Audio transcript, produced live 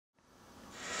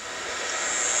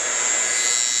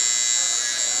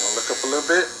little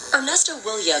bit. Ernesto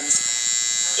Williams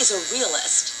is a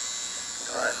realist.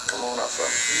 All right, come on up,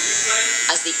 fella.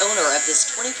 As the owner of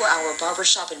this 24-hour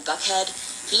barbershop in Buckhead,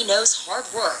 he knows hard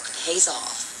work pays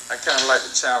off. I kind of like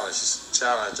the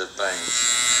challenge of things.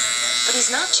 But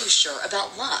he's not too sure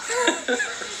about luck.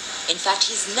 In fact,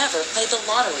 he's never played the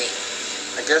lottery.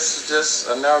 I guess it's just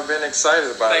I've never been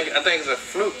excited about it. I think it's a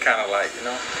fluke, kind of like, you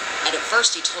know. And at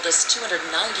first he told us $290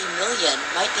 million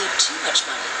might be too much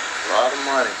money. A lot of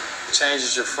money. It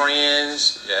changes your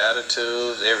friends, your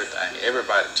attitudes, everything.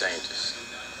 Everybody changes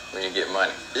when you get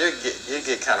money. You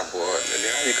get kind of bored. And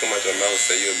then how you come out your mouth and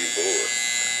say you'll be bored?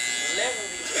 Never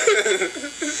be bored.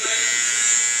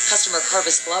 Customer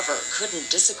Carvis Glover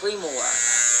couldn't disagree more.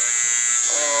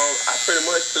 I pretty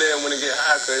much play it when it get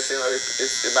high because it seems like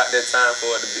it's about that time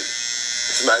for it to be.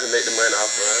 It's about to make the money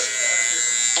off of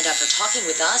it. And after talking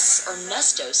with us,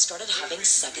 Ernesto started having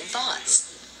second thoughts.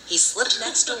 He slipped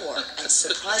next door and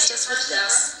surprised us with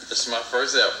this. This is my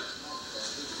first ever.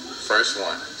 First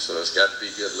one. So it's got to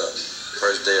be good luck.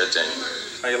 First day of January.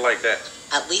 How you like that?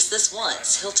 At least this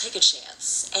once, he'll take a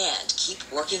chance and keep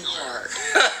working hard.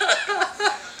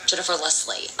 Jennifer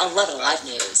Leslie, 11 Alive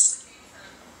News.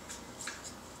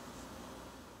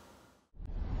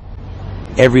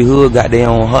 Every hood got their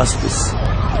own hustlers,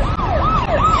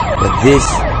 but this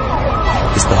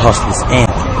is the hustler's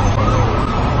anthem.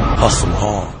 Hustle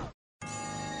hard.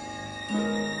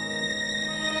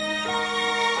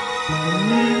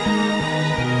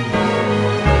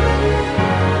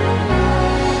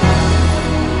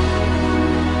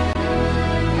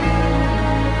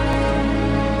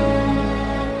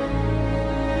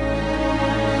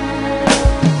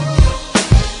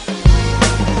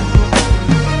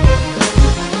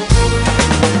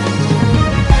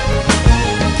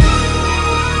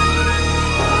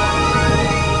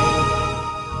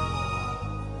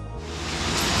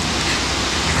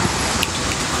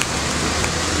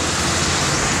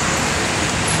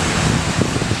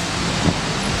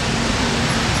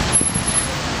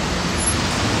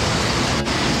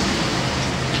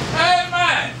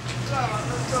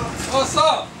 What's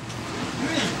up?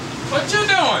 What you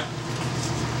doing?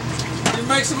 You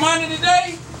make some money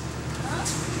today?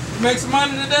 You make some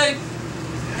money today?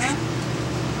 Yeah.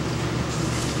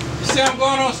 You see I'm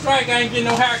going on strike, I ain't getting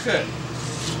no haircut.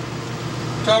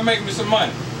 Try to make me some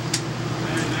money.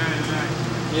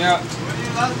 Yeah. What do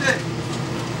you last day?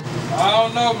 I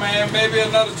don't know, man. Maybe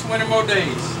another 20 more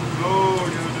days. No,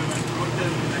 don't tell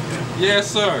me like that. Yes,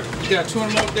 sir. You got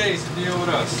 20 more days to deal with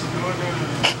us. No.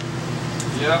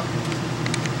 Yep.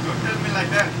 Don't tell me like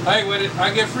that. Hey, with it,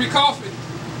 I get free coffee.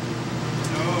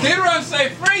 No. Kid Run say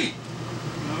free.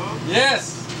 No.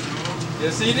 Yes. No.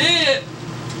 Yes, he did.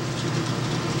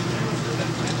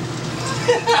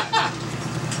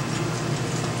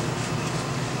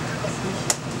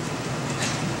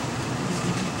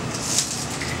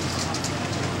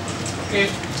 Okay.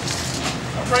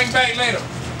 I'll bring back later.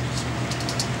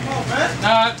 Come on, man.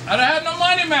 Nah, I don't have no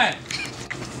money, man.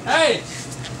 Hey.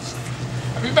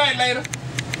 I'll be back later.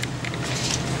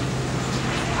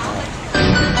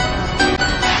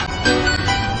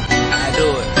 I do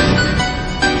it.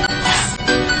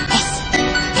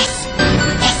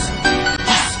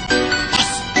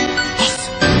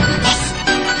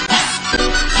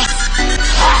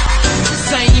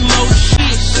 Same old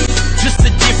shit, just a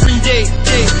different day.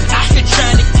 Out here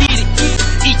trying to get it,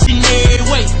 each and every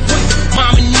way.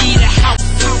 Mama need a house,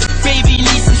 baby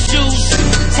need some shoes.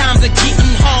 Times are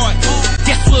getting hard.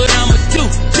 Guess what I'ma do?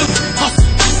 Hustle,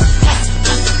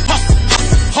 hustle,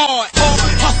 hard,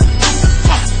 hustle,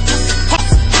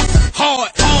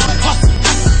 hard,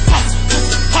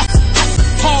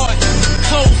 hard.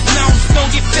 Closed mouths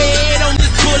don't get fed on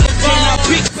this boulevard. Now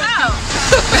pick up.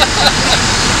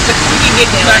 We can get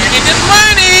that. Get this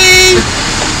money.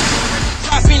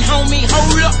 Dropping, homie,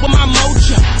 hold up with my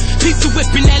mojo. Pizza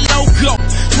whipping that logo.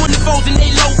 24s in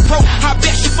they low pro. I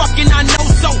bet you fucking I know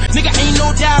so. Nigga, ain't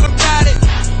no doubt about it.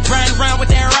 Riding around with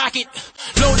that rocket.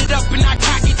 Loaded up and I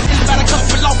cock it. And about a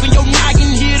couple off in your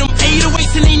noggin. Hear them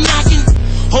 808s and they knocking.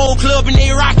 Whole club and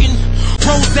they rocking.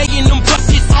 Rose in them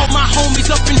buckets. All my homies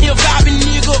up in here vibing,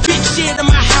 nigga. Big shit in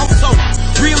my household.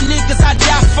 Real niggas I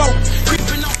die for.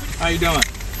 Creeping off. How you doing?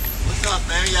 What's up,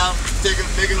 man? Y'all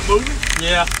making a movie?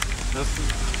 Yeah.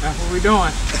 That's what we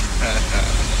doing.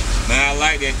 Man, I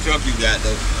like that truck you got,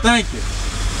 though. Thank you.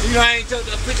 You know, I ain't took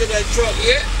a picture of that truck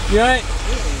yet. You ain't?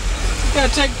 You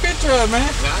gotta take a picture of it, man.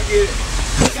 I get it.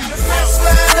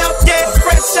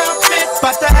 Fresh outfit,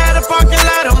 but to have a parking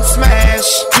lot on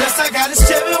smash. Plus I got a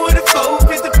Chevy with a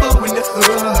 454 in the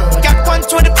hood. Got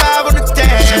 125 on the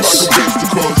dash.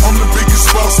 I'm the biggest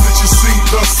boss that you seen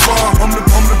thus far. I'm the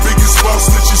biggest boss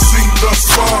that you seen thus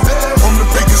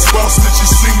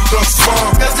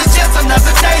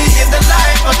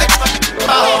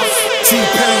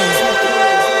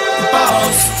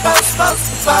I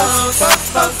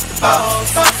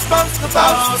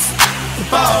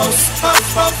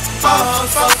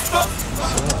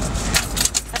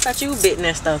thought you were big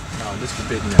Nesto. No, this is the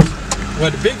big Nesto. Well,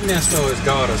 the big Nesto is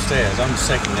God upstairs. I'm the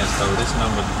second Nesto. This is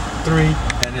number 3,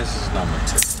 and this is number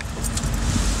 2.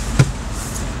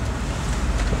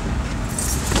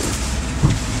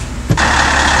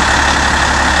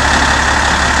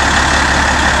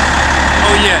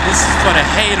 Oh yeah, this is for the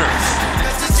haters.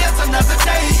 This is just another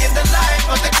day in the life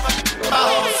of the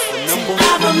boss. I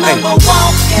remember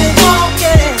walking,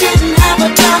 didn't have a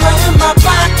dollar in my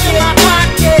pocket.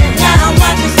 Now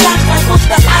I just got like what's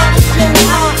the option?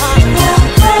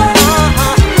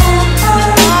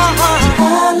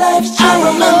 I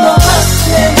remember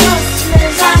hustling,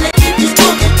 trying to get these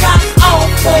crooked cops off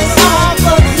us.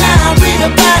 Now I read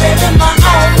about it in my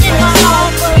office.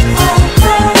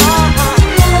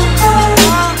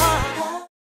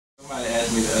 Somebody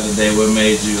asked me the other day what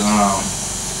made you have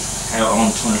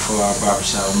on 24-hour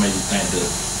barbershop. What made you think to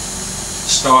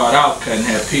start out cutting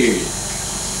hair, period?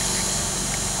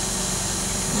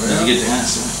 Did you get the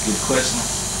answer? Get the question?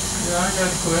 Yeah, I got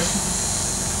the question.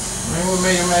 Man, what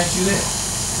made him ask you that?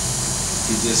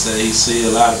 He just said he see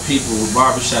a lot of people with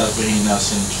barbershops, but he never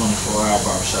seen a 24-hour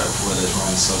barbershop before that's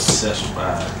running so successful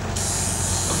by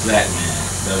a black man.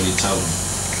 That's what he told me.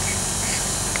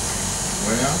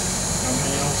 Well, I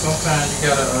mean, sometimes you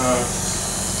gotta,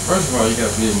 first of all, you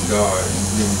gotta believe in God, and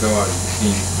believe in God, and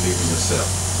you can believe in yourself.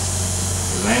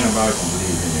 Because ain't nobody gonna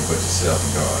believe in you but yourself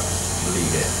and God.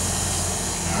 Believe that.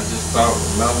 And I just thought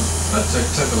I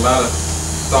took a lot of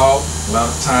thought, a lot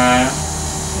of time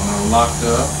when I was locked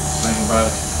up, thinking about,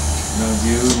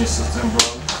 you and your sister and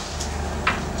brother.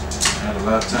 I had a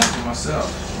lot of time to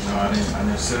myself. I didn't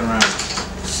sit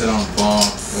on the bunk,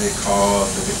 play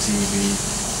cards, look at TV.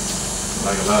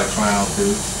 Like a lot of clowns do,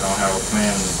 don't have a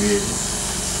plan in the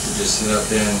business. They just sit up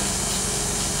there and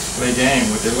play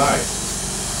game with their life.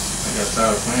 I got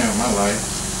tired of playing with my life.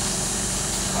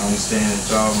 I understand and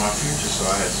charge my future, so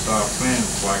I had to start playing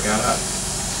before I got out.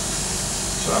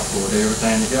 So I pulled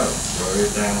everything together, wrote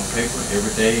everything on paper, every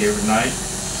day, every night.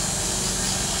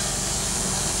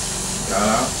 Got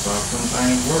out, started putting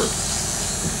things to work.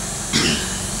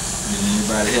 Did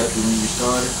anybody help you when you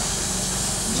started?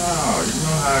 No, you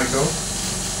know how it go.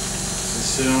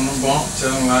 Just sit on the bunk,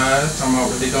 telling lies, talking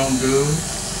about what they gonna do,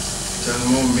 telling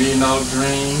them $1 million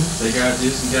dreams, they got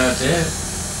this and got that.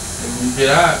 And when you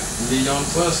get out, you leave you on the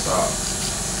bus stop.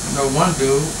 You know, one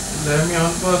dude, he left me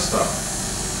on the bus stop.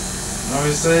 You know,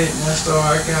 he say, Nesto,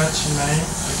 I got you, man.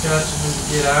 I got you when you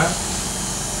get out.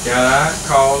 Got out,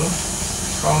 called him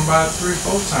about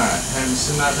 3-4 times. Had me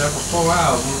sitting out there for 4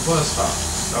 hours on the bus stop.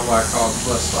 That's why I called the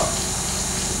bus stop.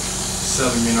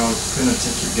 Selling me those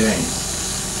penitentiary games.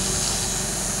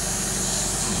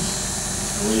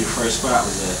 Where your first spot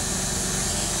was at?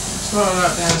 Started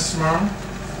out there in Smyrna.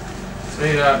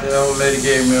 Stayed out there, old lady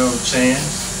gave me a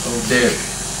chance. Old Debbie.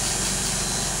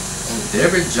 Old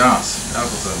Debbie Johnson, that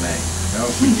was her name.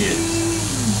 Don't forget.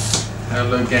 Had a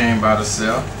little game by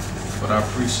herself, but I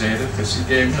appreciate it because she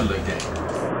gave me a little game.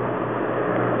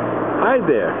 Hi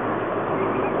there.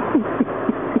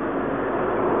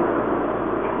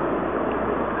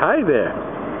 Hi there.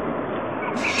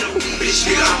 Bitch,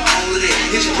 nigga, I'm all of that.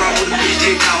 Hit your bra with a bitch,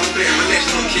 then call it back. Relax,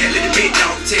 little cat, let the bitch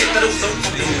down the test.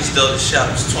 These dope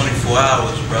shops, 24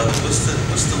 hours, brother.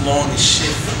 What's the longest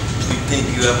shift you think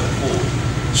you ever pulled?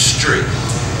 Straight.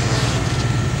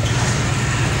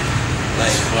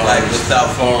 Like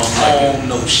without home,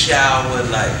 no shower,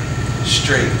 like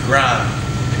straight grind.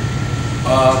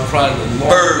 Probably the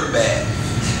bird bath.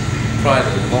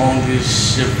 Probably the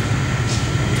longest shift.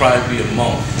 Probably be a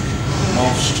month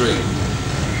straight.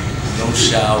 No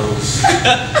showers,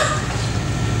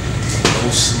 no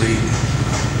sleep, a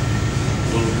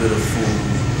little bit of food,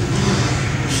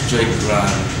 straight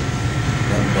grind,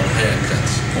 nothing but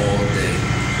haircuts all day,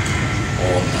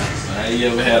 all night. You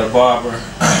ever had a barber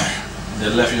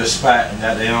that left your spot and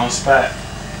got their own spot?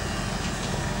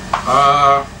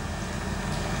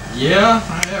 Yeah,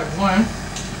 I had one.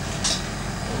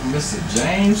 Mr.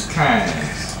 James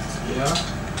Kynes.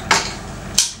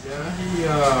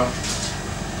 Yeah,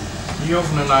 he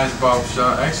opened a nice barber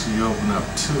shop. Actually, he opened up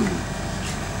 2.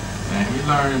 And he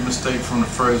learned his mistake from the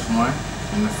first one.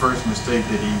 And the first mistake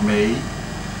that he made,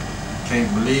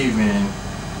 can't believe in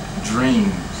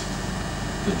dreams.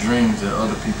 The dreams that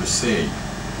other people say.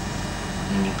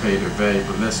 And he paid a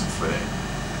valuable lesson for that.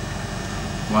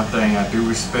 One thing I do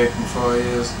respect him for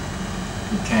is,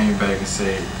 he came back and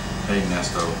said, hey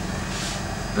Nesto,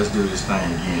 let's do this thing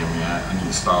again, man. I need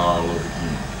to start all over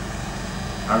again.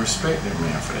 I respect that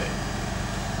man for that.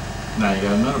 Now you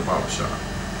got another barbershop,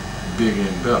 bigger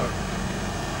and better.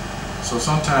 So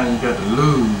sometimes you got to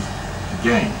lose the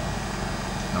game.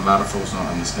 And a lot of folks don't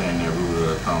understand that rule of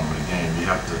the thumb of the game. You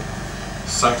have to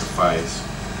sacrifice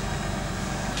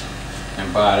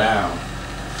and bow down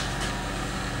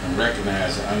and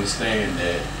recognize and understand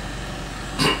that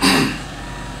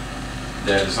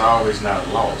that it's always not a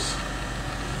loss.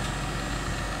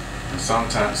 And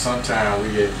sometimes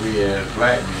we as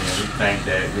black men, we think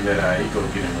that we let our ego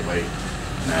get in the way.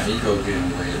 And our ego get in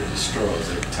the way, it destroys us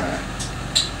every time.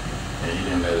 And he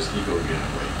didn't let his ego get in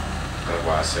the way. That's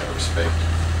why I said respect.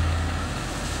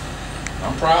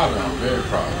 I'm proud of him, I'm very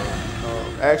proud of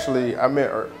him. Actually, I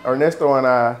met Ernesto and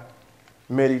I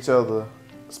met each other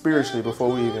spiritually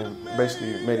before we even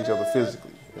basically met each other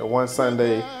physically. One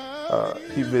Sunday,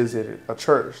 he visited a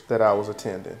church that I was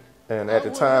attending. And at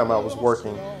the time, I was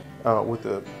working with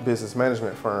a business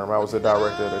management firm. I was the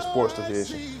director of their sports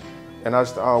division. And I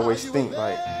just always think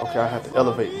like, okay, I have to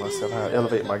elevate myself, I have to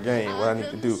elevate my game, what I need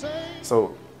to do.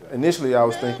 So initially I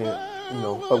was thinking,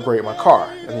 upgrade my car.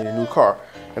 I need a new car.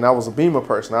 And I was a Beamer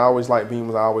person. I always liked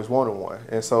Beamers, I always wanted one.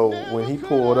 And so when he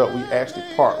pulled up, we actually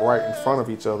parked right in front of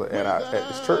each other at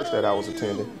this church that I was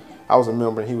attending. I was a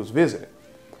member and he was visiting.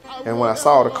 And when I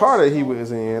saw the car that he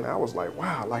was in, I was like,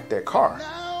 wow, I like that car.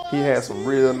 He had some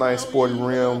real nice sporty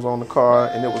rims on the car,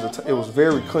 and it was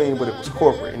very clean, but it was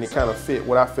corporate, and it kind of fit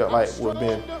what I felt like would have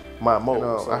been my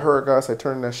mold. I heard God say,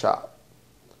 turn in that shop.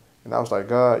 And I was like,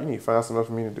 God, you need to find something else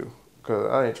for me to do. Because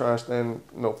I ain't trying to stand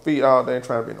no feet all day,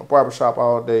 trying to be in no barbershop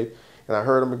all day. And I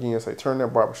heard him again say, turn that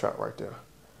barbershop right there.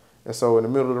 And so in the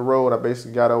middle of the road, I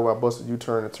basically got over, I busted a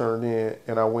U-turn and turned in,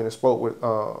 and I went and spoke with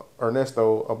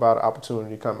Ernesto about an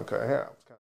opportunity to come and cut hair.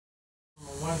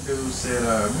 One dude said,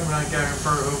 remember that guy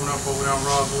first opened up over there on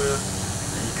Roswell?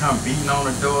 And he come beating on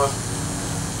the door.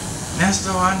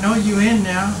 Nesto, I know you in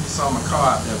now. He saw my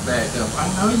car out there backed up. I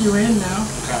know you in now.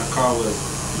 What kind of car was it?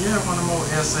 Yeah, one of them old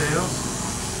SLs.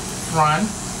 Front.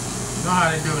 You know how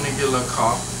they do when they get a little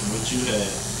car. What you had?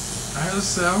 I had a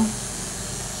 7.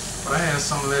 But I had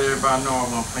something to let everybody know I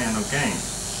wasn't playing no games.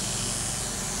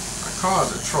 My car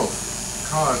is a trophy. A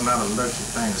car is not a luxury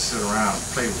thing to sit around and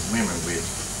play with women with.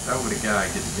 That's where the guy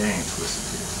get the game twisted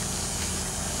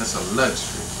with. That's a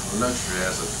luxury. A luxury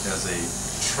as a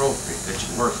trophy that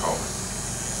you work hard.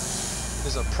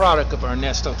 It's a product of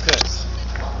Ernesto Cuts.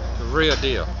 The real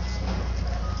deal.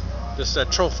 This is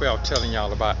that trophy I was telling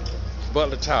y'all about.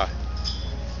 Butler tie.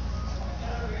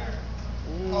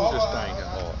 Ooh, this thing is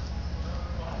hard.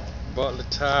 Butler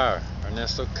tire.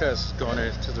 Ernesto Cuts is going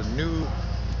into the new.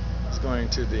 It's going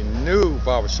to the new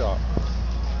barbershop.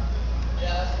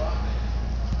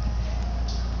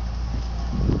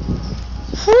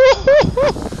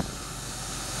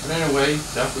 But anyway,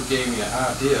 that's what gave me the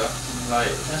idea. Like,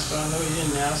 that's why I know you're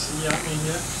in there. I said, yeah, I'm in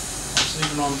here. I'm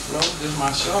sleeping on the floor. This is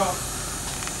my shop.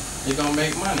 You're going to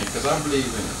make money because I believe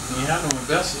in it. You ain't have no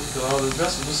investors because all the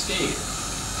investors are scared.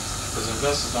 Because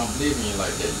investors don't believe in you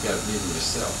like that. You got to believe in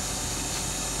yourself.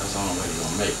 That's the only way you're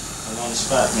going to make it. How long the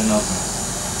spot been open?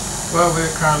 Well, we've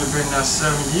currently been there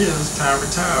 7 years. It's time to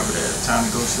retire over there. It's time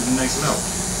to go to the next level.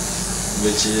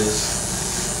 Which is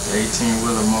the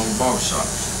 18-wheeler mobile barbershop.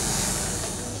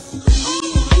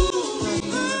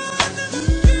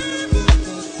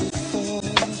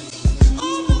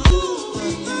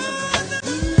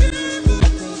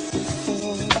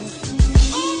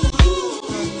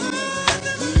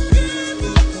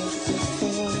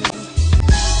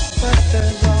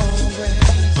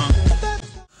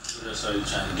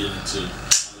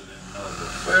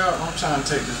 Well, I'm trying to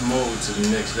take this mold to the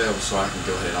next level so I can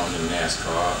go ahead on to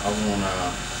NASCAR. I want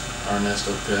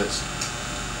Ernesto Cuts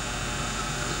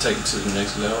to take it to the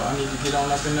next level. I need to get on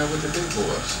up in there with the big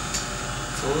boys.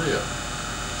 For real.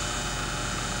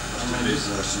 I mean, this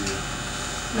is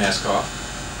NASCAR.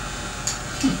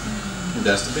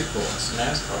 That's the big boys.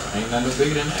 NASCAR. Ain't nothing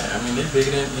bigger than that. I mean, they're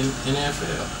bigger than in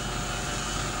NFL.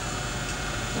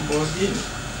 Them boys getting it.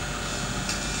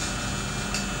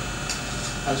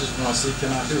 I just want to see, can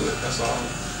I do it? That's all.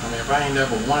 I mean, if I ain't there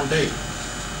but one day,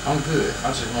 I'm good. I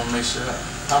just want to make sure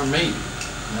I made it.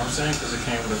 You know what I'm saying? Because it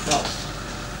came with a thought.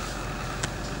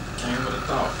 Came with a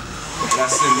thought. I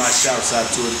send my shouts out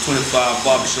to it. 25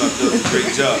 Barbershop does a great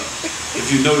job.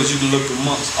 If you notice, you can look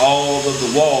amongst all of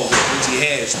the walls, which he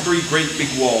has 3 great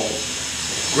big walls.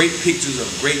 Great pictures of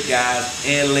great guys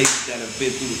and ladies that have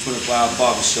been through the 25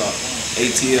 Barbershop.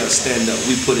 ATL stand up.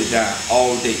 We put it down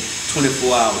all day. 24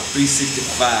 hours,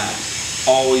 365,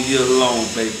 all year long,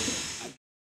 baby.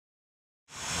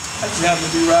 I just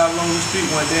happened to be riding along the street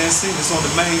one day and seen this on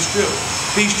the main strip,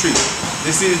 Peachtree.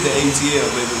 This is the ATL,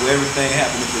 baby, where everything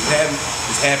happens. If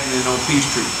it's happening on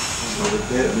Peachtree. So with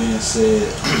that being said,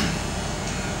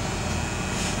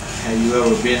 Have you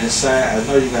ever been inside? I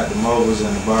know you got the mobiles and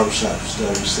the barbershop and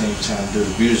stuff. You seen you trying to do the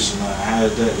beauty salon. How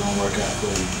is that gonna work out for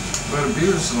you? Well, the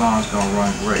beauty salon is gonna run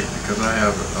great because I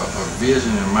have a vision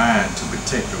in mind to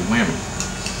protect the women.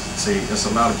 See, there's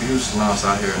a lot of beauty salons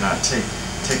out here not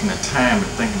taking the time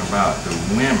and thinking about the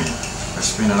women are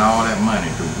spending all that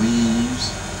money, the weaves,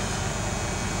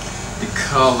 the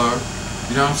color.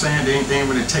 You know what I'm saying? They ain't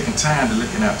really taking time to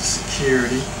looking at the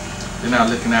security. They're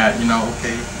not looking at, you know,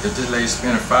 okay, if this lady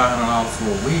spending $500 for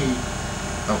a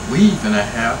weave and a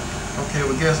half, okay,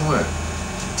 well guess what?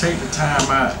 Take the time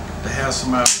out to have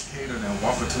somebody cater and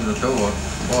walk her to the door,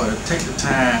 or take the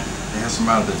time to have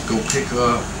somebody to go pick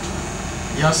her up.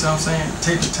 You know what I'm saying?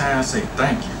 Take the time and say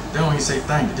thank you. They don't even say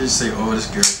thank you. They just say, oh, this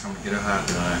girl come to get her hair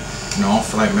done. You know, I don't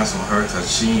feel like messing with her because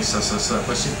she ain't such,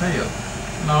 but she pay her.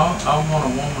 No, I want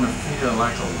a woman to feel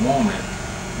like a woman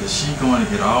that she going to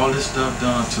get all this stuff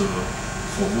done to her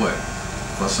for what?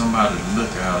 For somebody to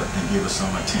look at her and give her some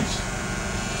attention.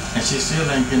 And she still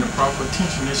ain't getting the proper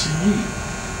attention that she needs.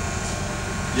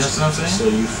 You know what I'm saying? So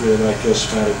you feel like your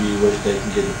strategy where they can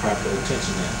get the proper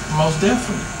attention in? Most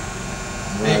definitely.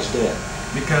 Why is that?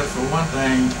 Because for one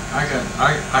thing,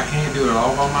 I can't do it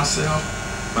all by myself,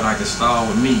 but I can start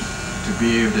with me to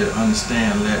be able to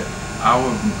understand that our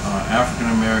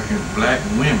African American black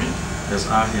women that's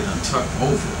out here done tucked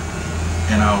over,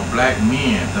 and our black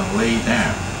men done laid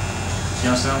down.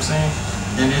 You understand what I'm saying?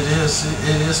 And it is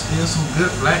still some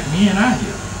good black men out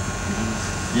here.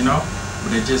 You know?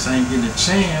 But they just ain't getting a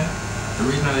chance.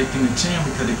 The reason they getting a chance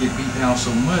because they get beat down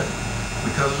so much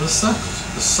because of the suckers.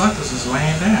 The suckers is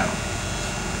laying down.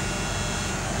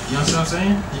 You know what I'm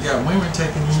saying? You got women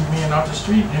taking these men off the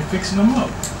street and fixing them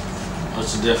up.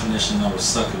 What's the definition of a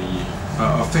sucker to you?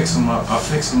 A fix them up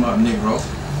Negro.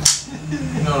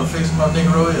 You know what a fix them up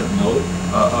Negro is? No.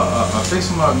 A fix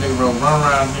them up Negro run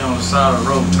around here on the side of the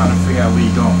road trying to figure out where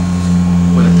he going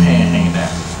with a pan hanging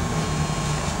down.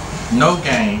 No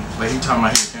game, but he talking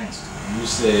about his gangster. You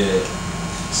said,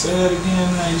 say that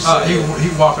again. Now you said he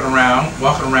walking around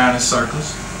in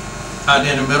circles, out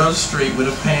there in the middle of the street with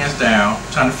his pants down,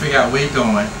 trying to figure out where he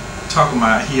going, talking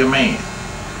about he a man.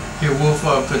 He'll wolf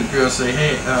up to the girl, say,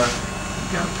 hey, you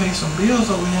gotta pay some bills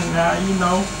over here now, you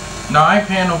know. No, I ain't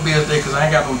paying no bills there because I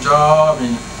ain't got no job,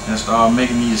 and start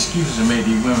making these excuses and make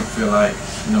these women feel like,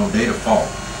 you know, they the fault.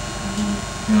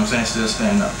 You know what I'm saying? Still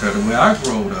standing up. Because the way I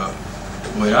growed up,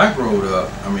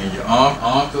 I mean, your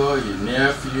uncle, your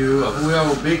nephew, or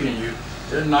whoever bigger than you,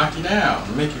 they'll knock you down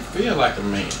and make you feel like a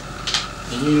man.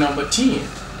 And you're number 10.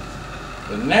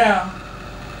 But now,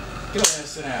 go ahead and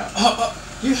sit down.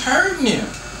 You hurting him.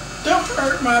 Don't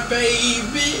hurt my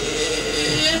baby.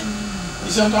 You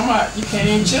see what I'm talking about? You can't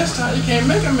even chastise. You can't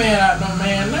make a man out of no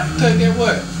man. Now tell you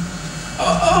what?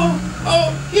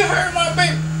 You hurt my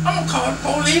baby. I'm gonna call the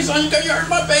police on you because you hurt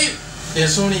my baby. And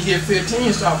as soon as you get 15,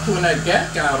 you start pulling that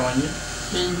gack out on you.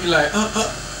 Then you be like,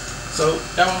 So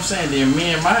that's what I'm saying. Then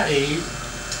men my age,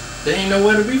 they ain't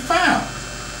nowhere to be found.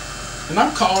 And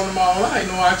I'm calling them all out. You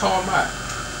know why I call them out?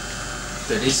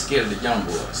 That they scared of the young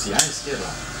boys. See, I ain't scared of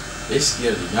them. They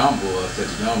scared of the young boys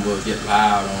because the young boys get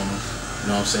loud on them. You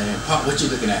know what I'm saying? Pop, what you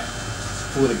looking at?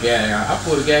 Pull the gag out. I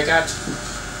pull the gag out too.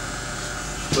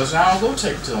 But I don't go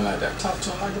take it to them like that. Talk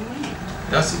to them like a man.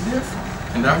 That's the difference.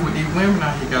 And that's what these women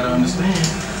out here got to understand.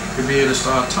 To be able to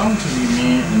start talking to these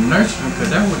men and nurture them, because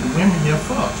that's what the women here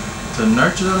for. To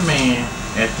nurture a man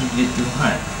after he get through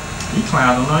hunting. These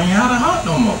clowns don't know how to hunt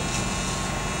no more.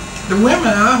 The women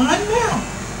are hunting them.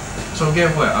 So guess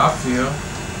what? I feel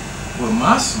with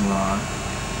my salon,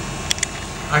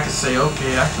 I could say,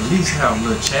 okay, I can at least have a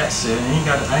little chat set. I ain't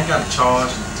got to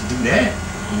charge to do that.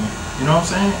 You know what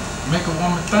I'm saying? Make a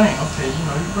woman think, okay, you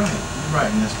know, you're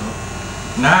right, Nestor.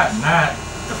 Not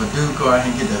if a dude go out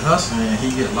and get the hustling and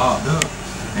he get locked up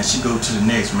and she go to the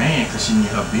next man because she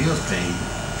need her bills paid.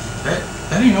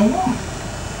 That ain't no woman.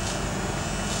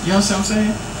 You understand what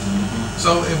I'm saying?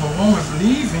 So if a woman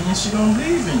believes in you, she gonna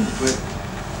believe in you. But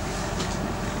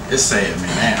it's sad,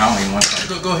 man. I don't even want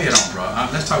to go ahead on, bro.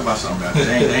 Let's talk about something about it.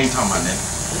 They ain't talking about that.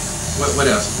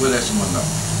 What else? What else you want to know?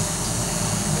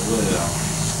 Well,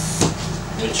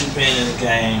 with you been in the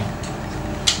game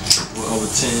for over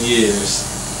 10 years,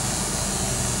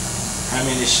 how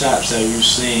many shops have you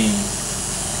seen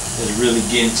that's really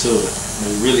getting to it?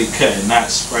 They're really cutting, not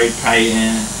spray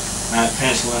painting, not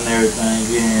penciling everything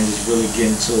in, just really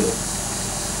getting to it,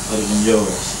 other than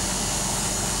yours?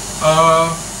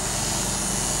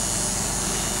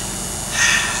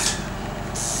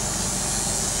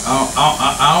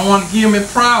 I don't want to give me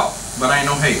proud, but I ain't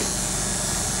no hater.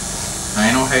 I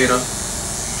ain't no hater.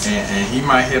 And he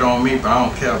might hit on me, but I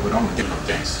don't care. But I'm gonna get no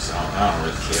gangsters. I don't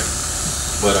really care.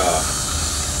 But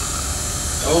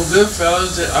Oh,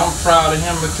 Goodfellas, I'm proud of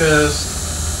him because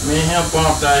me and him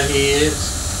bumped our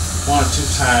heads 1 or 2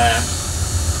 times,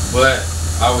 but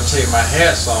I would take my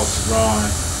hats off to Ron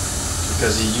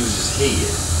because he used his head.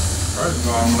 First of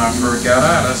all, when I first got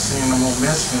out, I seen them old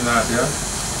Mexicans out there.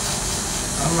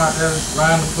 I'm out there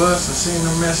riding the bus and seeing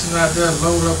them Mexicans out there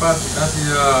load up out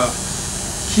the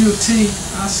QT.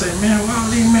 I say, man, where all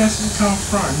these Mexicans come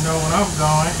from? You know, when I'm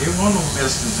going, there wasn't no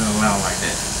Mexicans in Atlanta like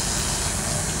that.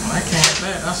 When I came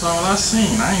back, that's all I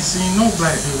seen. I ain't seen no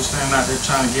black people standing out there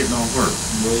trying to get no work.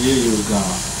 What year you was gone?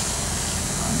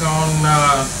 I'm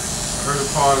gone early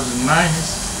part of the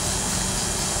 90s.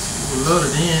 You were little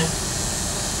then.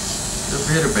 The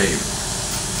bitter baby.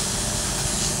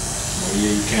 What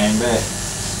year you came back?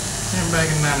 Came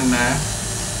back in 99.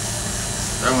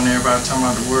 That's when everybody talking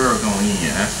about the world going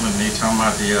in. That's when they talking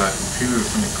about the computer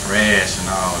from the crash and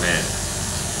all that.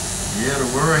 Yeah, the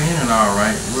world in and all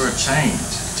right. The world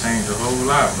changed. Changed a whole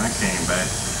lot when I came back.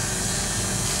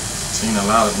 Seen a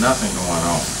lot of nothing going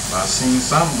on. But I seen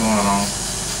something going on.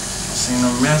 I seen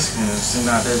them Mexicans, seen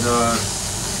out that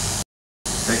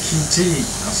QT.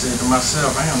 I said to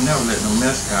myself, I ain't never let no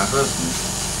Mexican hustle me.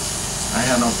 I ain't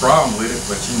had no problem with it,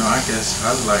 but you know, I guess I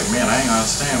was like, man, I ain't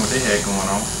understand what they had going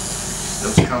on. It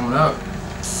was coming up.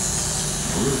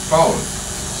 We were falling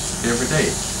every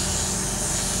day.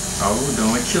 All we were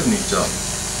doing was killing each other.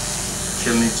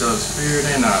 Killing each other's spirit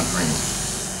and our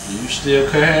dreams. Do you still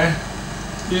cut hair?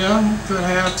 Yeah, I cut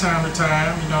hair time to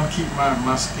time, you know, to keep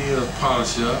my skills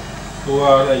polished up. Who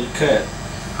all that you cut?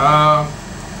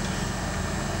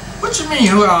 What you mean,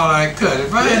 who all I cut?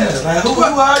 If I had, like, who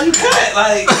all you cut?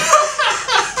 Like,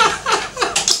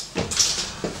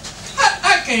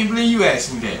 I can't believe you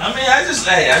asked me that. I mean, I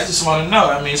just want to know.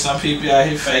 I mean, some people out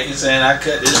here faking saying I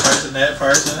cut this person, that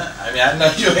person. I mean, I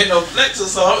know you ain't no flexer,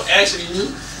 so I'm asking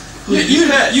you.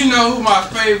 You know who my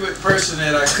favorite person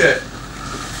that I cut?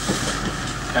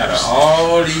 Out of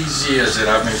all these years that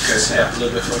I've been cutting hair. A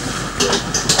little bit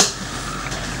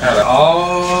Out of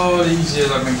all these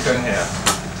years I've been cutting hair.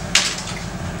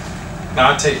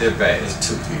 Now I take that back. It's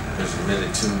 2 people. There's really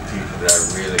 2 people that I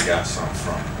really got something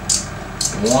from.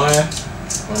 One,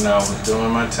 when I was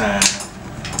doing my time,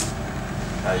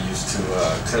 I used to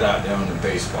cut out there on the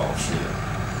baseball field.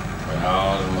 When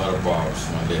all the other barbers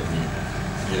wouldn't let me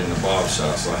get in the barber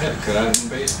shop, so I had to cut out in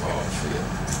the baseball field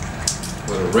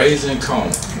with a razor and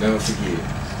comb, never forget.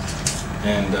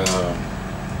 And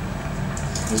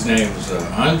his name was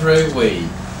Andre Wade.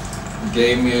 He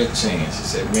gave me a chance. He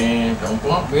said, man, don't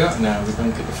bump me up now. We're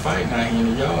gonna get the fight out here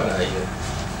in the yard out here.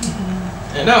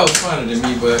 And that was funny to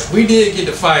me, but we did get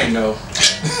the fighting though.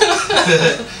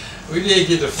 We did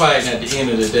get the fighting at the end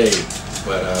of the day.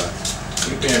 But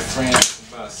we've been friends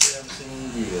for about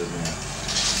 17 years now.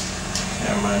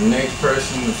 And my next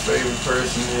person, the favorite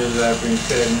person is I've been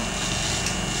cutting,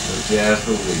 is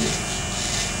Jasper Williams.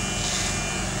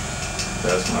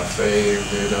 That's my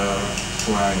favorite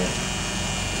client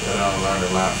that I learned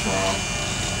a lot from.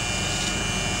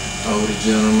 Older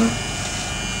gentleman,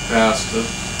 pastor.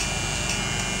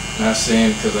 Not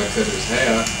saying because I cut his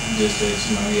hair, just that,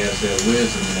 you know, he has that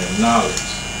wisdom and that knowledge.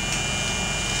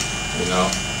 You know,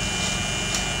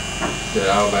 that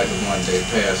I would like to one day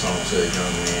pass on to a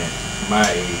young man my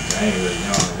age. I ain't really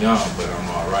young, but I'm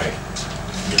all right.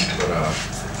 But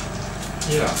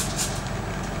yeah,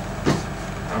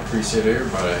 I appreciate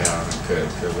everybody having cut,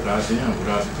 because without them,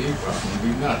 without the people, I couldn't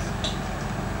be nothing.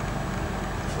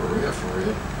 For real, for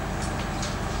real.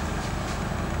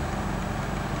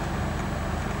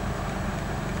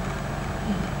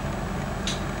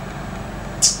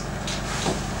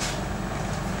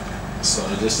 So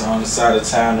this is on the side of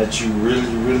town that you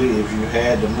really, if you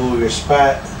had to move your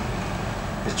spot,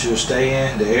 that you'll stay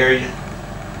in, the area?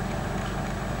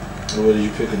 Or would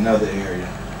you pick another area?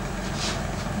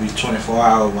 Be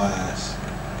 24-hour wise?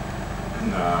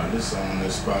 Nah, this on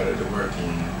this spot at the work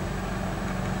in.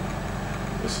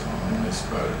 This on this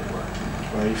spot at the work in.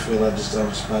 Why you feel like this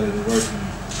other spot at the work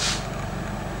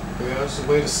in? Well, it's the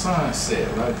way the sun set.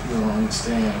 A lot of people don't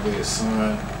understand the way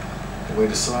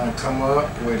the sun come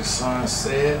up, the way the sun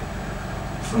set,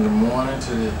 from the morning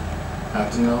to the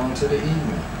afternoon to the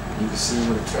evening. You can see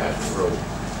where the traffic road.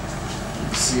 You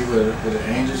can see where the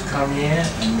angels come in,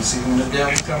 and you can see when the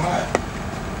devils come out.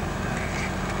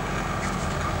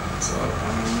 So, I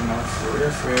mean, you know, for real,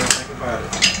 think about it.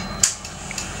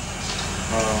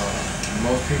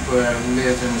 Most people who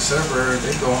live in the suburbs,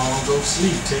 they go home, go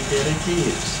sleep, take care of their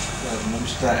kids. Let me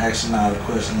start asking out a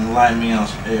question. Enlighten me on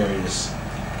some areas.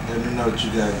 Let me know what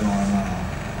you got going on.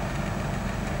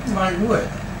 Like what?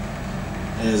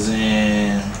 As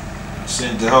in,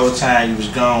 since the whole time you was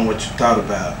gone, what you thought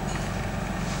about?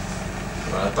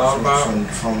 What I thought about?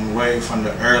 From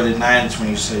the early 90s when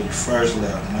you say you first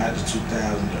left, not the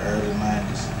 2000s, the early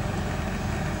 90s.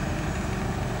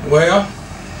 Well,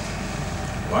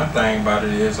 one thing about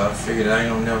it is I figured I ain't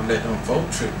gonna never let them folk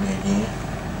trick me again.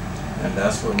 And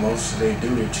that's what most of they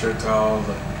do. They trick all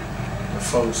the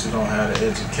folks who don't have the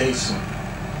education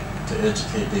to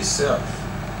educate themselves.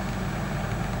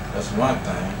 That's one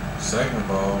thing. Second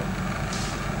of all,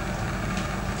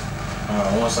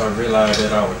 once I realized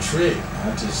that I was tricked,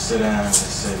 I just sit down and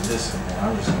just say, listen, man,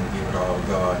 I'm just going to give it all to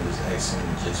God and just ask Him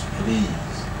to just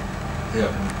please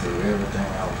help me through everything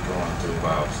I was going through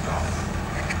while I was gone.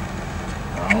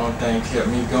 The only thing kept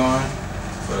me going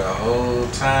for the whole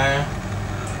time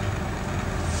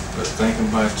was thinking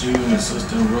about you and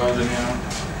sister and brother now.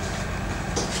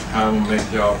 How I'm going to make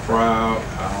y'all proud,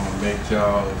 how I'm going to make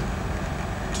y'all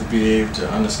to be able to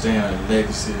understand a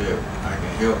legacy that I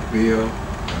can help build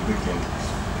and we can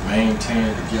maintain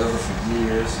it together for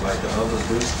years like the others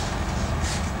do.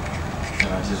 And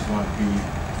I just want to be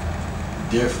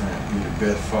different, be the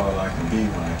best father I can be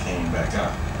when I came back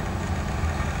out.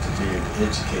 To be able to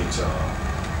educate y'all.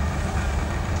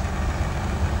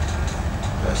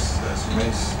 That's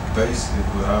basically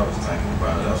what I was thinking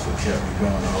about. That's what kept me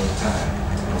going the whole time,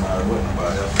 no matter what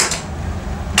nobody else was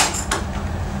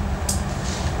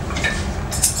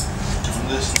doing.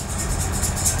 Listen.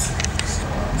 So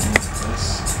I mean,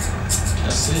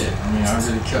 that's it. I mean, I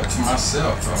really kept to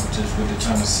myself. I was just really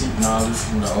trying to seek knowledge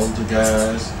from the older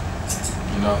guys,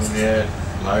 you know, who had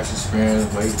life experience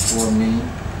waiting for me,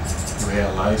 who had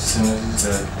life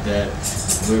sentences that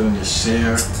were willing to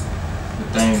share the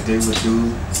things they would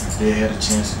do if they had a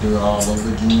chance to do it all over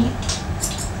again.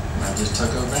 And I just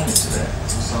took advantage of that.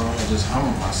 That's all. I just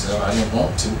humbled myself. I didn't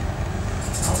want to.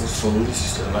 I was foolish,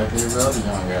 just like every other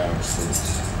young guy was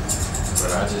foolish.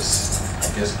 But I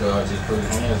guess God just put His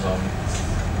hands on me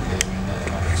and gave me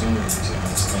another opportunity to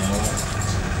understand life.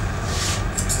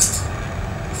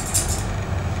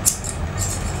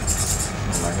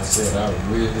 And like I said, I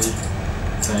really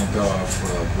thank God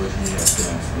for what He has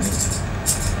done for me.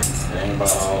 It ain't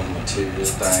about all the material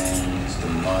things, the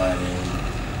money,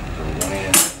 the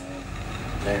women.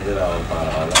 It ain't really all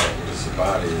about all that. What it's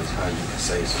about is how you can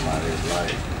save somebody's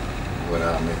life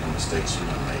without making mistakes you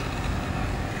done made.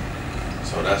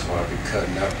 So that's why I be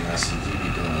cutting up and I see you be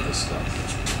doing this stuff.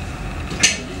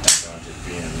 And you think I'm just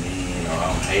being mean or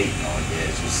I'm hating on you,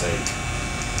 as you say.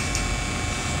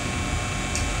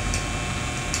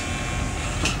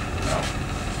 No.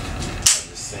 I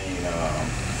just seen,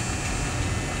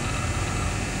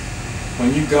 when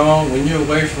you gone, when you're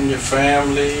away from your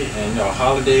family and your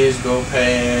holidays go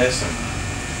past and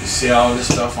you see all this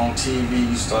stuff on TV,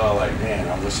 you start like, man,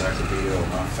 I wish I could be there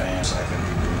with my fans, I can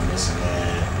be doing this and that.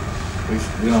 We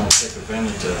don't take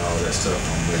advantage of all that stuff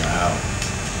when we're out.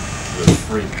 We're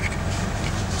free.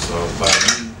 So by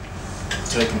me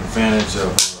taking advantage of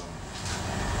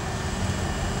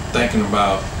thinking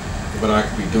about what I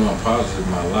could be doing positive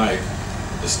in my life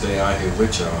to stay out here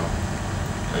with y'all,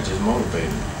 that just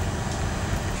motivated me.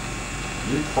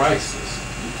 You're priceless.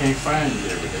 You can't find you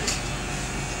every day.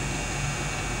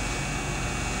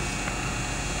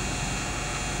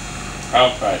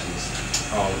 I'm priceless.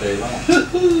 All day long.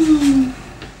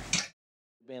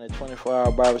 Being a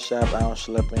 24-hour barbershop, I don't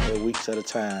schlep in here weeks at a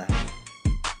time.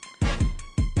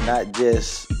 Not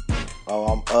just, oh,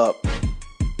 I'm up.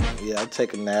 Yeah, I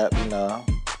take a nap, you know.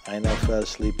 I ain't never fell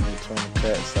asleep in between the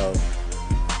cuts. So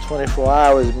 24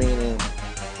 hours meaning,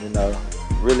 you know,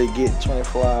 really get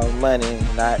 24-hour money,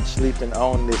 not sleeping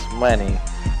on this money.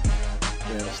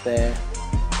 You understand?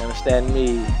 You understand me?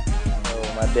 You know,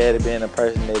 my daddy being the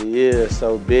person that he is,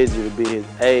 so busy to be his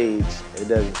age, it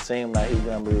doesn't seem like he's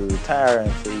gonna be retiring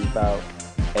until he's about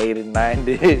 80,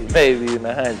 90, maybe even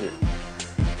 100.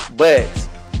 But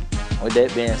with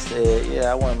that being said,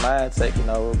 yeah, I wouldn't mind taking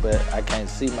over, but I can't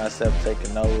see myself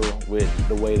taking over with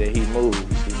the way that he moves.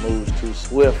 He moves too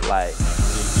swift, like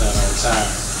he's not on time.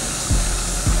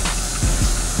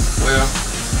 Well,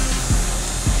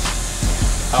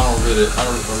 I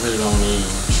really don't even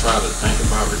try to think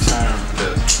about retirement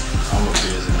because I'm a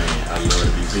busy man. I love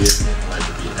to be busy. I like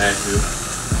to be active.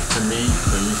 To me,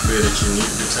 when you feel that you need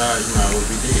to retire, you might as well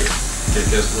be dead. Because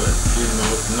guess what? You're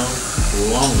no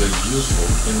longer useful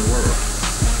in the world.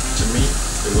 To me,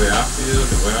 the way I feel,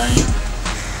 the way I am,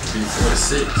 be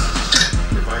 46.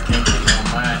 If I can't keep my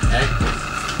mind active,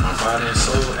 my body and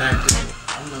soul active,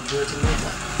 I'm no good to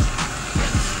nobody.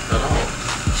 At all.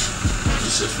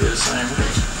 You should feel the same way.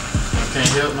 You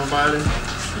can't help nobody.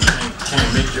 You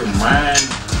can't make your mind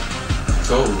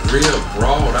go real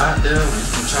broad out there. You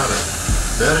can try to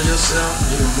better yourself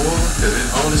even more, because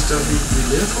all this stuff we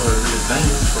live for is really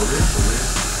dangerous, for real, for real.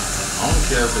 I don't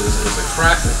care if it's a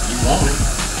cracker, you want it.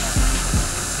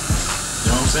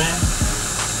 You know what I'm saying?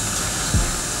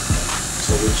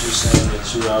 So what you saying that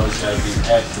you always gotta be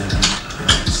active,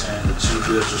 you saying that you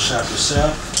build your shop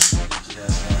yourself? You got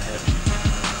something happen?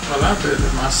 Well, I built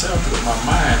it myself with my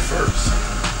mind first.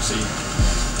 See,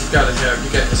 you got this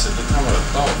to come with a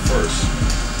thought first.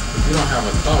 If you don't have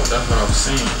a thought, that's what I was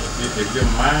saying. If your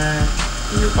mind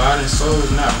and your body and soul is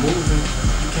not moving,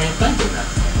 you can't think of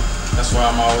nothing. That's why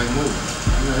I'm always moving.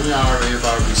 You know,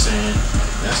 everybody be saying,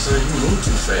 that's you move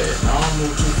too fast. No, I don't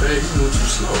move too fast, you move too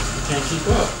slow. You can't keep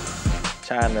up.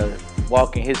 Trying to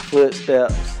walk in his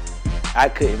footsteps, I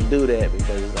couldn't do that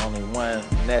because there's only one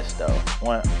Nesto,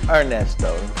 one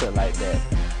Ernesto, and put it like that.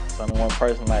 It's only one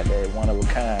person like that, one of a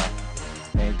kind.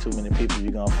 There ain't too many people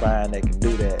you're gonna find that can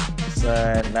do that.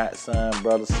 Son, not son,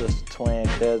 brother, sister, twin,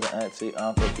 cousin, auntie,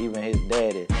 uncle, even his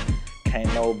daddy.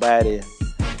 Can't nobody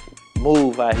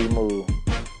move how he move.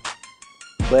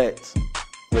 But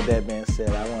with that being said,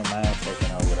 I wouldn't mind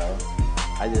taking over though.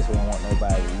 I just wouldn't want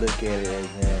nobody to look at it as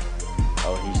in,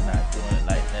 oh, he's not doing it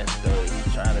like Nesto.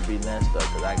 He's trying to be Nesto,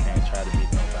 because I can't try to be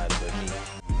nobody but me.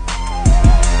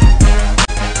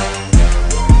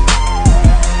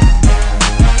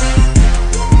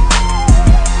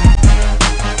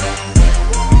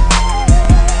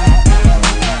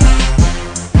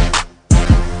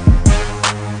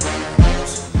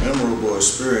 Memorable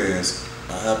experience,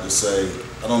 I have to say,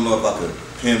 I don't know if I could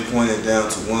pinpoint it down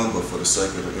to one, but for the sake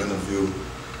of the interview,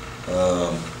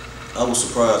 I was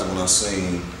surprised when I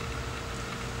seen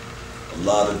a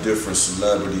lot of different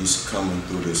celebrities coming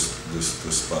through this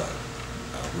spot.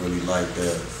 I really like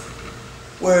that.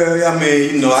 Well, I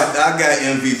mean, you know, I got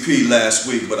MVP last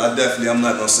week, but I'm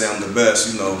not gonna say I'm the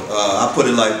best. You know, I put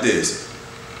it like this: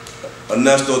 a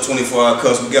Nesto 24-hour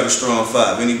customer, we got a strong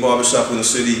 5. Any barbershop in the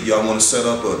city, y'all want to set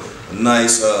up a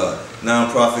nice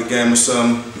non-profit game or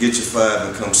something, get your 5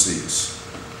 and come see us.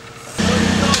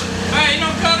 Hey, you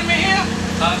don't cut me here?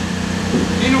 Huh?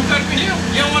 You don't cut me here?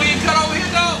 You don't want to get cut over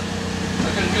here, dog? I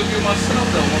can go get myself,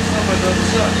 though. Myself at the other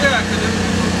side. Yeah, because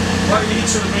why he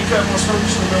should have been cutting my stuff, you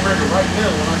should have been ready right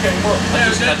now when I came up. I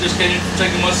just came in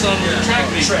taking my son to track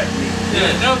me.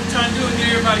 Yeah, that's what I'm trying to do is get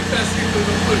everybody cut, see if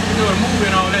we're doing a movie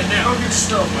and all that now. Go get your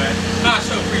stuff, man. I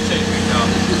sure appreciate you, dog.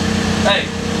 Hey,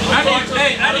 I'm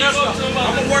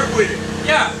gonna work with it.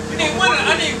 Yeah, we need winners.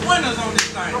 I need winners on this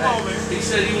thing. Come on, man. He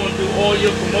said he want to do all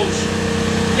your promotion.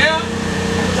 Yeah?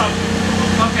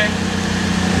 Okay.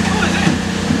 Who is that?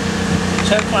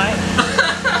 Chuck White.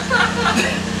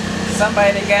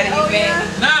 Somebody that got an event.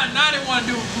 Yeah. Now they want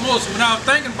to do promotion. When I was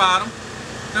thinking about them,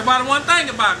 nobody want to think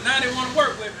about it. Now they want to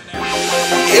work with me now.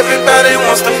 Everybody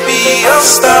wants to be a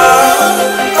star,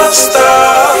 a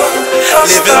star.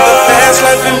 Living the fast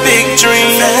life and big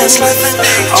dreams.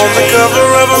 On the cover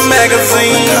of a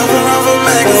magazine.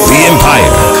 The Empire.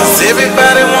 Cause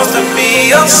everybody wants to be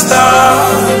a star,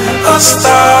 a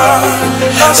star.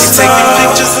 They taking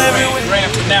pictures everywhere.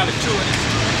 Grand finale to it.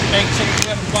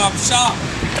 1811 Barbershop.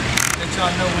 Let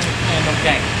y'all know when they're playing no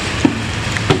games.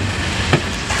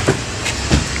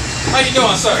 How you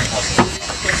doing, sir?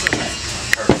 What's your name?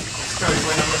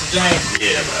 Mr. James.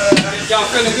 Yeah. Y'all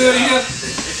feeling good in here?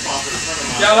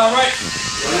 Y'all all right?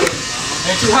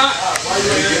 Ain't too hot?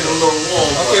 Getting a little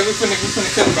warm. Okay, we finna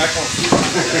cut it back on.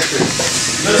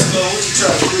 Let's go. What you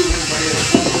trying to do with my head?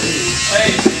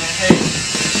 Hey, man, hey.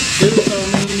 Dude told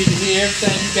me you need to hear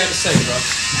everything you got to say, bro.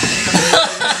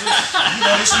 You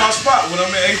know, this is my spot. When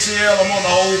I'm at ATL, I'm on the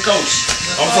whole coast.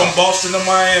 I'm from Boston to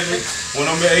Miami. When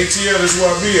I'm at ATL, this is where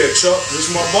I be at, Chuck. This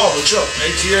is my barber, Chuck,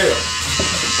 ATL.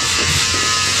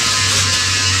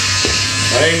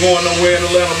 I ain't going nowhere in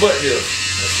Atlanta but here.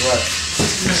 That's right.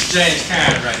 Mr. James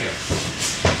Kine right here.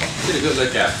 Get a good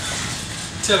look at him.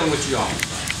 Tell him what you on.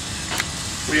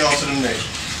 We on to the next.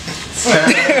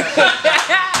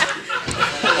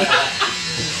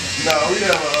 No, we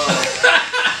have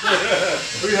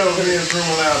a men's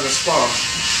grooming lounge and spa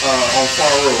on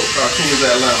Far Road called Kings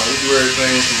Atlanta. We do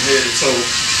everything from head to toe.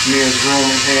 Men's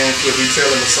grooming, hand, foot,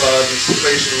 detailing, massages,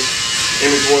 facial,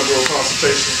 image wardrobe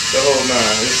consultation, the whole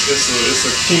nine. It's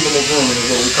a kingdom of grooming is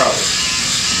what we call it.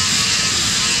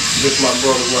 This my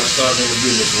brother who I started in the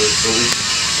business with, so we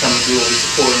coming through and we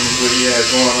supporting what he has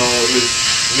going on with his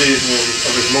vision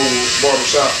of his mobile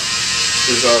barbershop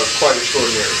is quite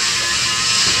extraordinary.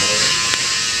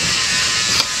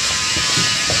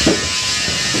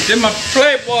 This my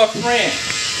Playboy friend.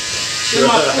 This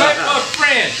my Playboy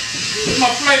friend. This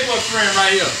my Playboy friend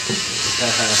right here.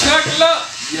 Chuck Luck.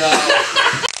 Yeah.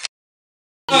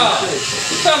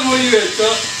 Tell him where you at,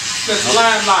 Chuck. Mr.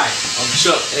 Limelight. I'm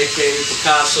Chuck, aka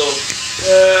Picasso,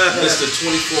 Mr.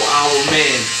 24-hour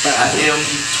man. I am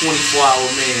the 24-hour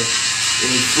man in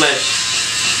the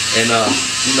flesh. And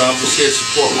you know, I'm just here to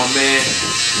support my man.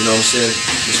 You know what I'm saying?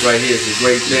 This right here is a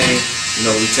great thing. You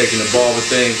know, we taking the barber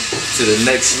thing to the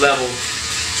next level.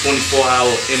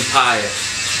 24-hour empire.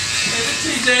 Hey,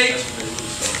 TJ.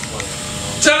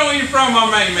 Tell them where you from, my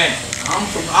main man. I'm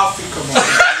from Africa, man.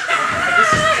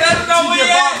 Let them know where you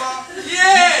at.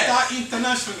 Yeah. Star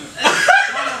International.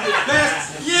 One of the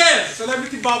best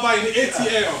celebrity barber in the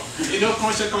ATL. You know,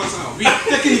 conscious concern. We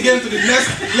taking the game to the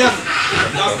next level.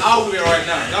 That's how we are right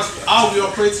now. That's how we are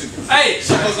operating. Hey,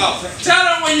 check us out. Tell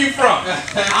them where you from.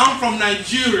 I'm from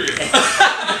Nigeria.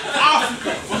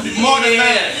 Africa. From the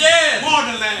motherland. Yeah.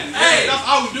 Motherland. Hey, that's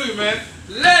how we do it, man.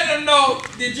 Let them know,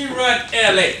 did you run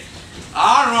LA?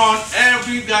 I run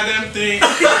every goddamn thing.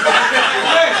 That's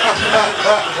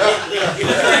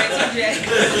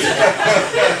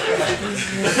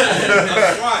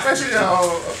right.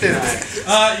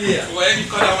 Yeah. Well, you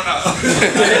cut that one out.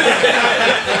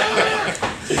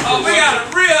 We got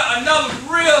another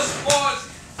real sports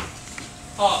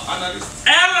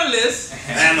analyst.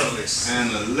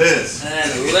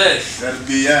 That'll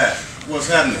be that. What's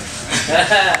happening?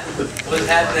 What's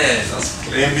happening?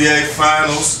 NBA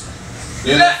Finals.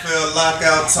 NFL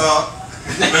lockout talk,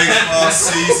 baseball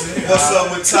season. What's up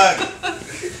with Tiger?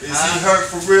 Is he hurt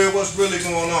for real? What's really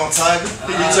going on, Tiger?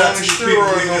 He reach out to the people.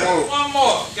 One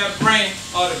more. Got to bring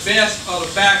the best, the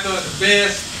backup, the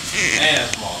best, and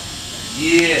small.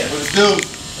 Yeah. What it do?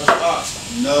 What's up?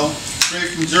 You know,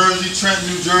 straight from Jersey, Trenton,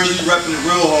 New Jersey, repping it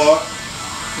real hard.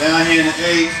 Down here in the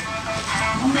A.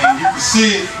 I mean, you can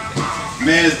see it.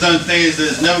 Man has done things that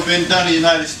has never been done in the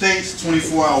United States.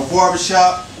 24-hour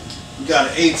barbershop. We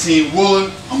got an 18-wheeler.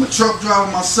 I'm a truck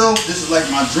driver myself. This is like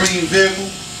my dream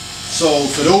vehicle. So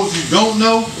for those who don't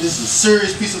know, this is a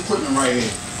serious piece of equipment right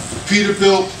here.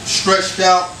 Peterbilt, stretched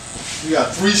out. We got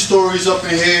 3 stories up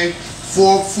in here,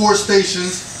 four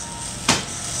stations.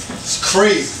 It's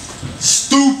crazy.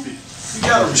 Stupid. You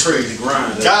gotta respect the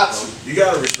grind. You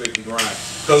gotta respect the grind.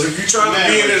 Because if you're trying to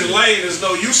be in this lane, there's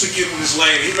no use of getting in this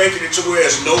lane. He's making it to where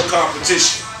there's no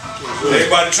competition.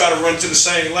 Everybody try to run to the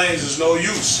same lanes, there's no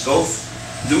use. Go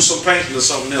do some painting or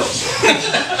something else.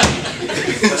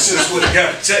 That's just what it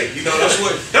got to take. You know, that's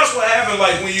what happens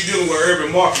like when you're dealing with urban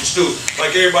markets too.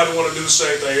 Like everybody want to do the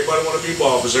same thing. Everybody want to be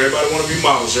barbers. Everybody want to be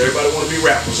models. Everybody want to be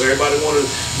rappers. Everybody want to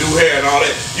do hair and all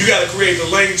that. You got to create the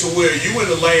lane to where you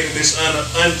in the lane in this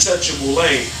untouchable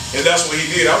lane. And that's what he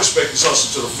did. I respect his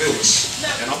hustle to the fullest.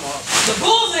 And I'm off. The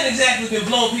Bulls ain't exactly been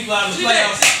blowing people out of the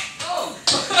playoffs. Oh.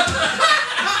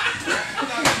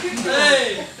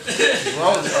 Hey.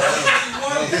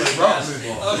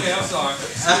 Okay, I'm sorry.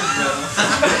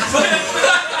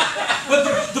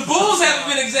 But the Bulls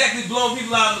haven't been exactly blowing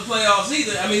people out of the playoffs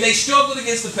either. I mean, they struggled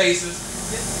against the Pacers.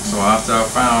 So after I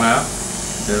found out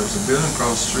there was a building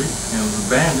across the street and it was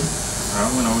abandoned, I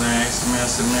went over there and asked the man,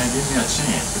 I said, man, give me a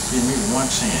chance. Just give me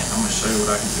one chance. I'm going to show you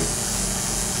what I can do.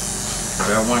 So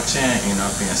that one chance ended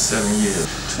up being 7 years.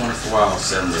 24 hours,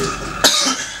 7 days.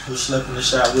 Who slept in the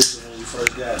shop with you when you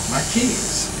first got it? My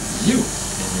kids, you,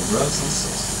 and your brothers and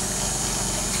sisters.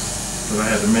 Because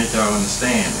I had to make y'all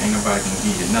understand, ain't nobody can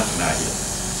give you nothing out here.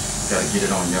 You gotta get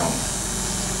it on your own.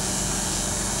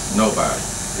 Nobody.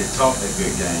 They talk that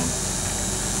good game,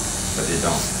 but they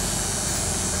don't.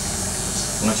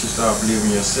 Once you start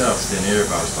believing yourself, then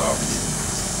everybody start believing you.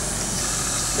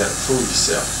 You gotta prove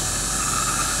yourself.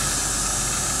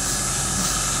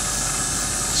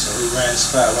 So who ran the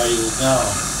spot while you was gone?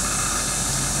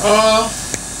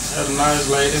 Had a nice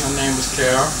lady, her name was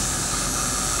Carol.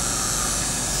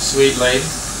 Sweet lady.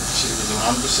 She was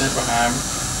 100% behind me.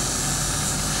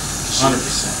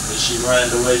 100%. Did she run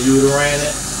it the way you would have ran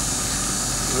it?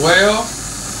 Well,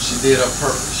 she did her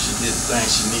purpose. She did the things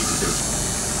she needed to do.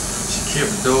 She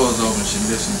kept the doors open. She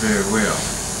listened very well.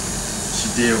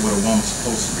 She did what a woman's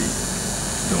supposed to be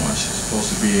doing. She's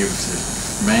supposed to be able to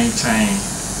maintain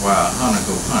while a hunter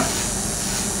go hunt.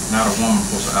 Not a woman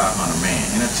supposed to out-hunt a man.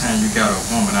 Anytime you got a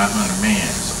woman out-hunt a man,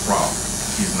 it's a problem.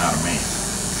 He's not a man.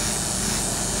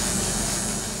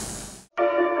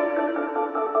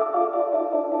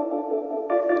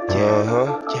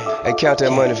 Hey, count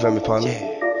that money for me, partner.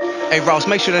 Hey, Ross,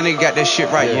 make sure that nigga got that shit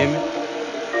right, you hear me?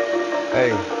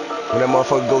 Hey, when that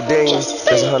motherfucker go ding,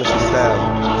 that's 150,000.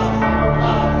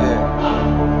 Yeah.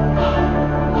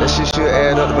 That shit should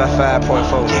add up to about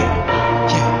 5.4.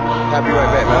 I'll be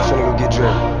right back, man. I'm finna go get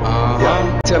dressed.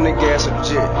 Yeah. Tell me to gas up the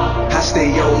jet. I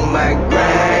stay on my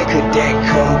grind, could that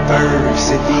come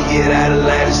first? If he get out of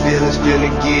line, his feelings finna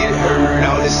get hurt.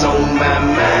 All this on my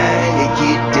mind, and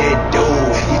get that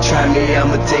dough. You try me,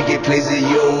 I'ma take it places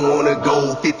you don't wanna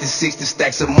go. 50, 60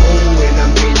 stacks of more and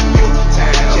I'm in your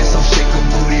town. Just some shake a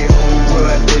booty hole,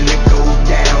 run, then it go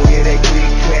down. Yeah, that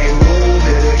click, clack, roll,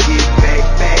 better get back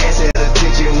fast. At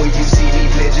attention when you see me,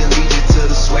 pledge allegiance to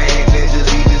the swag, pledge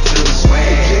allegiance to the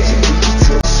swag, pledge allegiance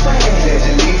to the swag, pledge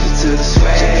allegiance to the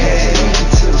swag, pledge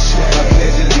allegiance to the swag,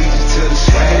 pledge allegiance to the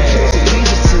swag, pledge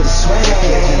allegiance to the swag,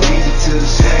 pledge allegiance to the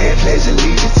swag, pledge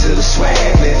allegiance to the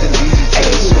swag, pledge allegiance to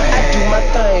the swag. I do my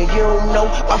thing, you don't know,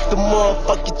 off the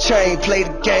motherfucking chain, play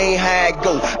the game how it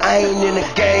go. I ain't in the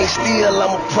game, still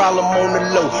I'm a problem on the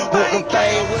low. Want them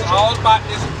things? It's all about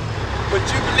this. What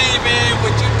you believe in,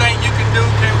 what you think you can do,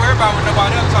 can't worry about what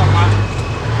nobody else talking about.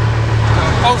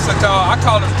 Folks I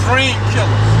call them dream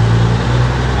killers.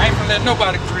 I ain't gonna let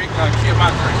nobody kill my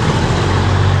dream.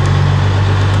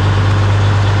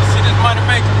 See this money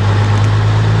maker?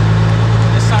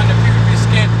 It's something that people be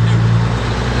scared to do.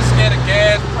 They're scared of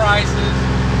gas prices,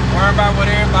 worry about what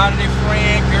everybody, their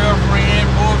friend, girlfriend,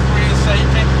 boyfriend say. You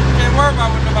can't worry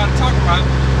about what nobody talking about.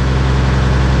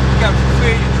 You gotta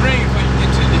fulfill your dream when you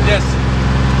get to the destiny.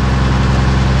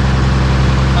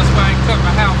 That's why I ain't cut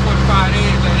my house 45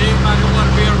 days. Like everybody want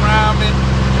to be around me,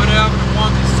 whatever. The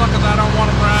ones that suckers I don't want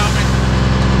around me,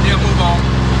 they'll move on.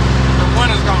 The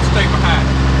winners gonna stay behind.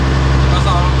 That's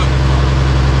all I'm looking for.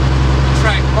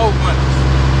 Attract more winners.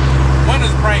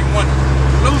 Winners bring winners.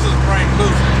 Losers bring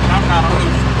losers. And I'm not a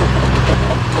loser.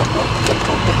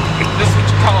 This is what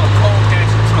you call a cold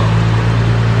gangster truck.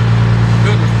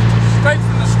 Good, straight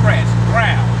from the scratch,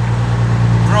 ground.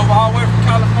 Drove all the way from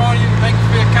California to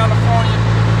Bakersfield, California,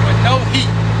 with no heat.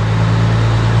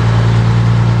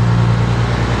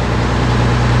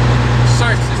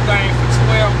 Searched this thing for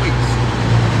 12 weeks.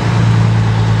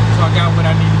 So I got what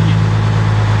I need to get.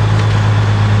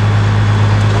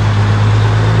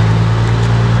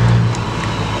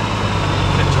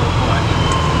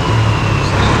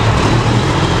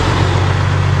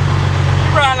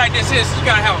 You ride like this is, you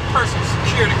gotta have a personal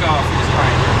security guard for this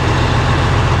thing.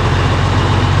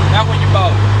 Not when you're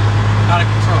bold, out of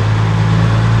control.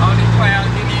 All these clowns,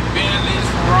 you need Bentleys,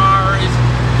 Ferraris.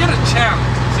 Get a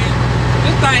challenge. See,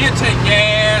 this thing here take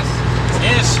gas,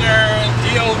 insurance,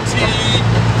 DOT.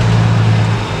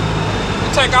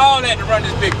 It take all that to run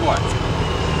this big boy.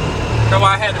 That's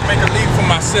why I had to make a leap for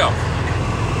myself.